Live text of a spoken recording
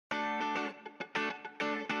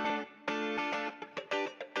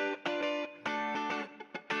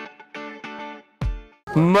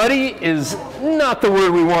Muddy is not the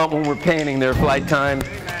word we want when we're painting their flight time.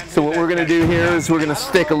 So what we're going to do here is we're going to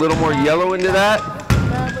stick a little more yellow into that.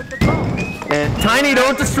 And Tiny,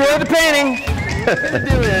 don't destroy the painting. What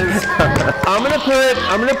I'm going to do is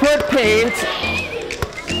I'm going to put paint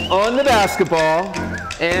on the basketball,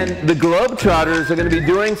 and the Globetrotters are going to be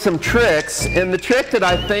doing some tricks. And the trick that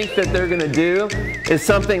I think that they're going to do is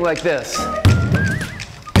something like this.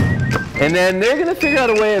 And then they're going to figure out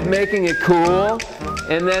a way of making it cool.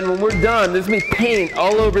 And then when we're done, there's going to be paint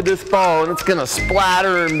all over this ball, and it's going to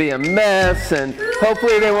splatter and be a mess, and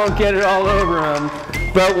hopefully they won't get it all over them.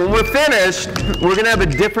 But when we're finished, we're going to have a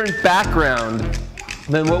different background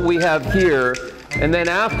than what we have here. And then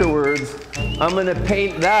afterwards, I'm going to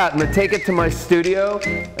paint that. I'm going to take it to my studio,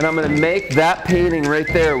 and I'm going to make that painting right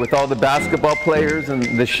there with all the basketball players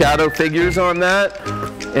and the shadow figures on that.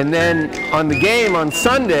 And then on the game on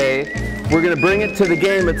Sunday, we're going to bring it to the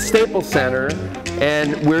game at Staples Center,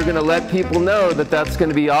 and we're going to let people know that that's going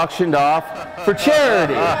to be auctioned off for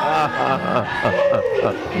charity.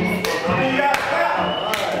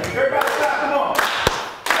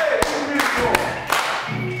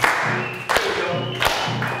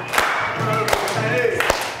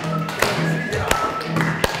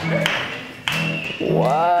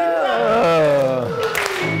 Wow.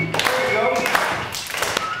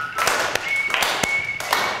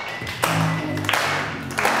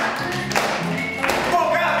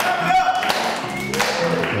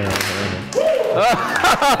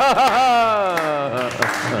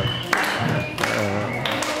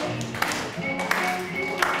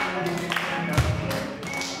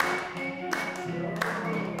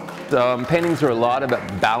 Paintings are a lot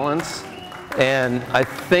about balance, and I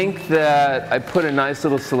think that I put a nice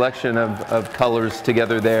little selection of colors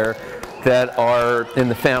together there that are in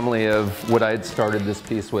the family of what I had started this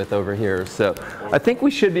piece with over here. So I think we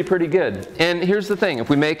should be pretty good. And here's the thing, if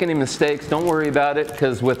we make any mistakes, don't worry about it,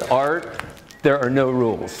 because with art, there are no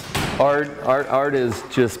rules. Art is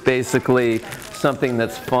just basically something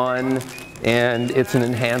that's fun, and it's an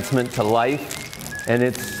enhancement to life, and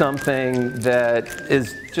it's something that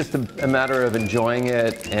is just a matter of enjoying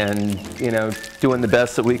it and, you know, doing the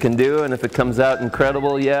best that we can do. And if it comes out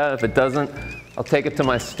incredible, yeah. If it doesn't, I'll take it to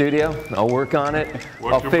my studio, I'll work on it,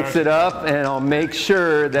 I'll fix it up, and I'll make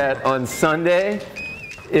sure that on Sunday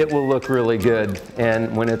it will look really good.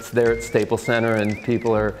 And when it's there at Staples Center and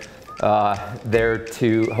people are there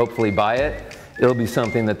to hopefully buy it, it'll be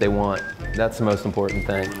something that they want. That's the most important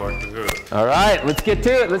thing. All right, let's get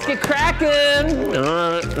to it. Let's get cracking.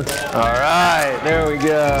 All right, there we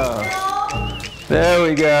go. There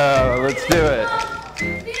we go. Let's do it.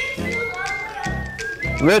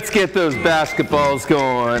 Let's get those basketballs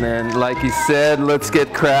going, and like you said, let's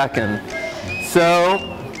get cracking. So,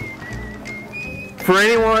 for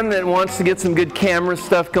anyone that wants to get some good camera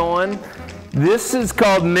stuff going, this is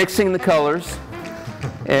called mixing the colors.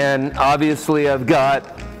 And obviously I've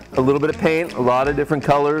got a little bit of paint, a lot of different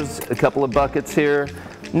colors, a couple of buckets here.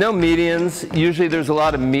 No mediums. Usually there's a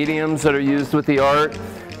lot of mediums that are used with the art,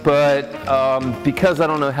 but because I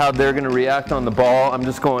don't know how they're going to react on the ball, I'm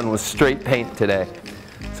just going with straight paint today.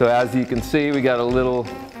 So as you can see, we got a little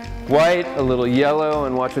white, a little yellow,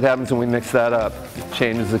 and watch what happens when we mix that up. It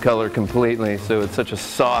changes the color completely, so it's such a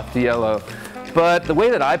soft yellow. But the way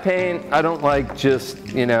that I paint, I don't like just,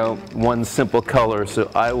 you know, one simple color, so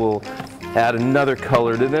I will add another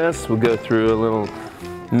color to this. We'll go through a little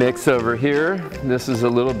mix over here. This is a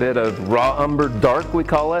little bit of raw umber dark, we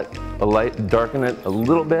call it. A light, darken it a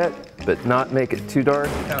little bit, but not make it too dark.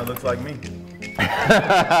 Kind of looks like me.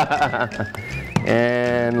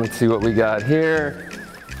 And let's see what we got here.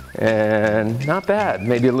 And not bad.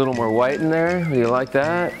 Maybe a little more white in there. Do you like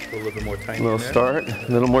that? A little bit more tiny. A little start. A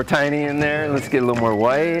little more tiny in there. Let's get a little more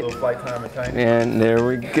white. A little flight time and tiny. And there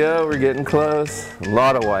we go. We're getting close. A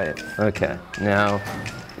lot of white. Okay. Now,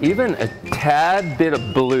 even a tad bit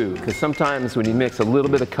of blue, because sometimes when you mix a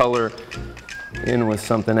little bit of color in with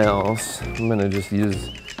something else, I'm going to just use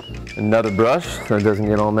another brush so it doesn't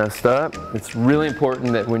get all messed up. It's really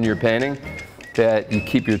important that when you're painting, that you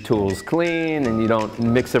keep your tools clean and you don't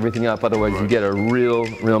mix everything up, otherwise you get a real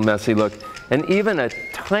messy look. And even a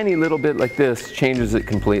tiny little bit like this changes it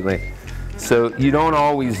completely. So you don't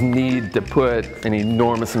always need to put an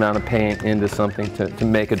enormous amount of paint into something to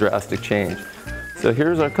make a drastic change. So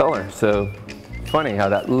here's our color. So funny how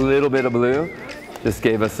that little bit of blue just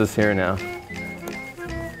gave us this here now.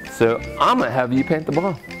 So I'm gonna have you paint the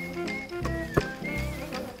ball.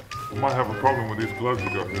 I might have a problem with these gloves you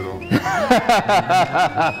got here though.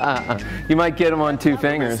 You might get them on two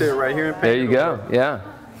fingers. Sit right here and paint. There you go, yeah.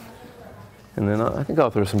 And then I think I'll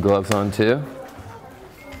throw some gloves on too.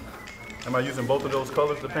 Am I using both of those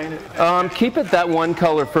colors to paint it? Keep it that one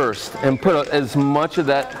color first and put as much of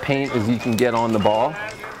that paint as you can get on the ball.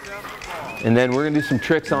 And then we're gonna do some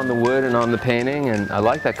tricks on the wood and on the painting, and I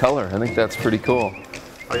like that color. I think that's pretty cool.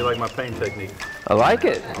 How you like my paint technique? I like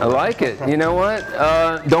it, I like it. You know what?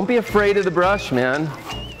 Don't be afraid of the brush, man.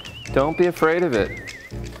 Don't be afraid of it.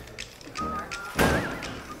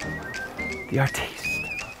 The artiste.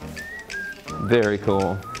 Very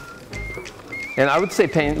cool. And I would say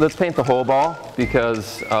let's paint the whole ball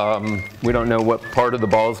because we don't know what part of the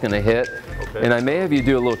ball is going to hit. Okay. And I may have you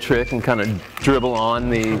do a little trick and kind of dribble on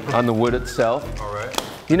the wood itself. All right.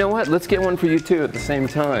 You know what? Let's get one for you too at the same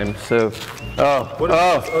time. So,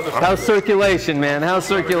 how's circulation, man? How's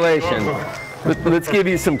circulation? Let's give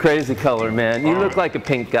you some crazy color, man. You look like a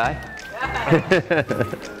pink guy.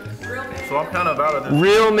 So I'm kind of out of this.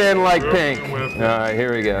 Real men like pink. All right,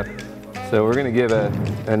 here we go. So we're going to give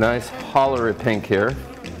a nice holler of pink here.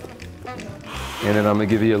 And then I'm going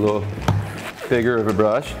to give you a little bigger of a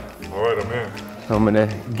brush. All right, I'm in. I'm going to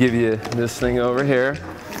give you this thing over here.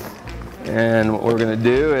 And what we're going to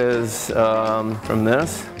do is, from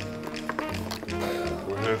this,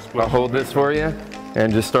 I'll hold this for you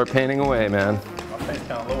and just start painting away, man. My paint's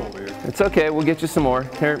kind of low over here. It's okay, we'll get you some more.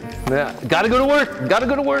 Here, yeah. Gotta go to work, gotta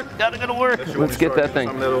go to work, gotta go to work. Let's get that thing.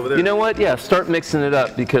 You know what? Yeah, start mixing it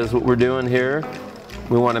up because what we're doing here,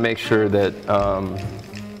 we want to make sure that,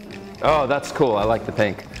 oh, that's cool. I like the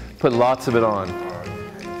pink. Put lots of it on.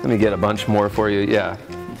 Let me get a bunch more for you. Yeah.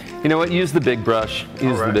 You know what? Use the big brush.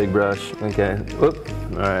 Use the big brush. Okay. Whoop.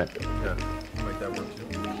 All right. Yeah, make that work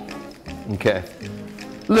too. Okay.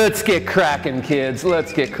 Let's get cracking, kids.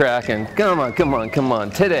 Let's get cracking. Come on, come on, come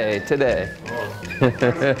on. Today.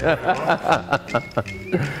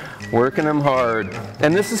 Working them hard.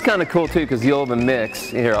 And this is kind of cool too because you'll have a mix.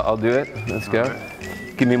 Here, I'll do it. Let's go.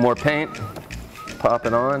 Give me more paint. Pop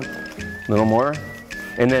it on. A little more.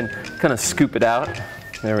 And then kind of scoop it out.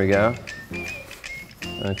 There we go.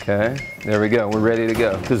 Okay. There we go. We're ready to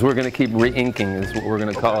go because we're going to keep re-inking is what we're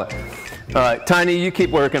going to call it. All right, Tiny, you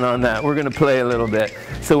keep working on that. We're going to play a little bit.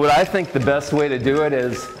 So what I think the best way to do it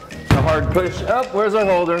is a hard push up. Where's our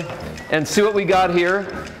holder? And see what we got here.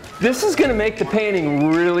 This is going to make the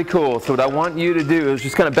painting really cool. So what I want you to do is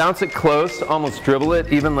just kind of bounce it close, almost dribble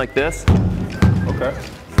it, even like this. Okay.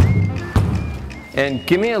 And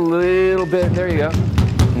give me a little bit. There you go.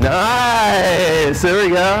 Nice. There we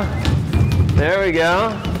go. There we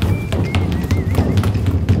go.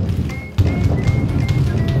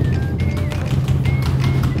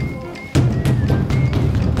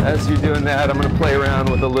 As you're doing that, I'm going to play around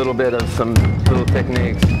with a little bit of some little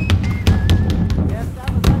techniques.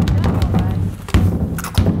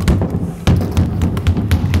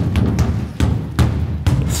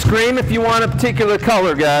 Scream if you want a particular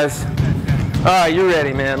color, guys. All right, you're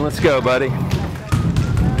ready, man. Let's go, buddy.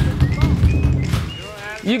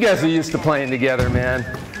 You guys are used to playing together, man.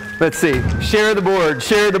 Let's see. Share the board.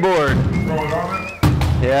 Share the board.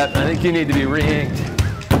 Yeah, I think you need to be re-inked.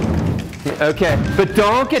 Okay, but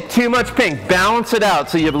don't get too much pink. Balance it out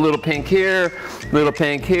so you have a little pink here,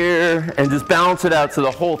 and just balance it out so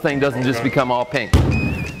the whole thing doesn't just become all pink.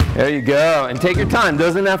 There you go, and take your time.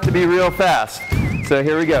 Doesn't have to be real fast. So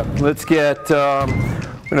here we go. Let's get, I'm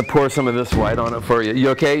gonna pour some of this white on it for you. You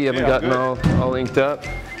okay? You haven't gotten all inked up?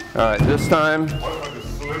 All right, this time,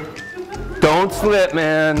 don't slip,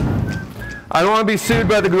 man. I don't want to be sued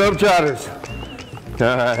by the Globetrotters.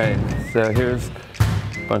 All right, so here's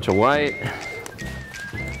bunch of white.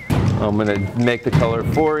 I'm gonna make the color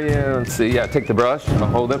for you. Let's see. Yeah, take the brush. I'll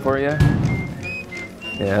hold it for you.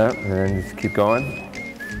 Yeah, and then just keep going.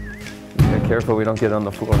 Be careful we don't get on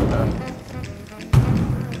the floor now.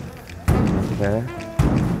 Okay.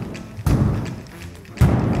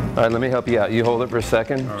 All right, let me help you out. You hold it for a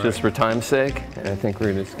second, just for time's sake. And I think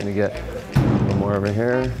we're just gonna get a little more over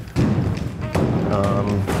here.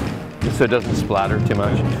 So it doesn't splatter too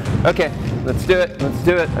much. Okay, let's do it. Let's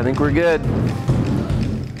do it. I think we're good.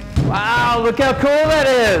 Wow, look how cool that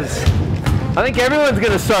is. I think everyone's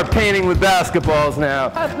going to start painting with basketballs now.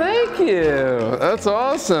 Thank you. That's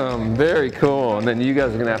awesome. Very cool. And then you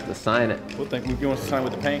guys are going to have to sign it. We'll think you want to sign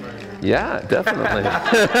with the paint? Yeah, definitely.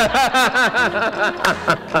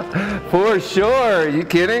 For sure. Are you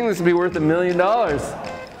kidding? This would be worth $1 million.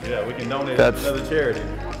 Yeah, we can donate it to another charity.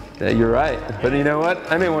 Yeah, you're right. But you know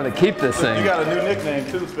what? I may want to keep this thing. You got a new nickname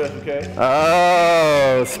too, Special K.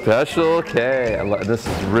 Oh, Special K. This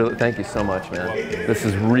is really, thank you so much, man. This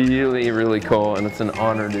is really, really cool, and it's an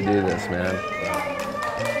honor to do this, man.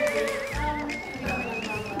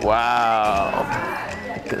 Wow.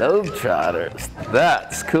 Globetrotters.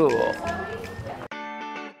 That's cool.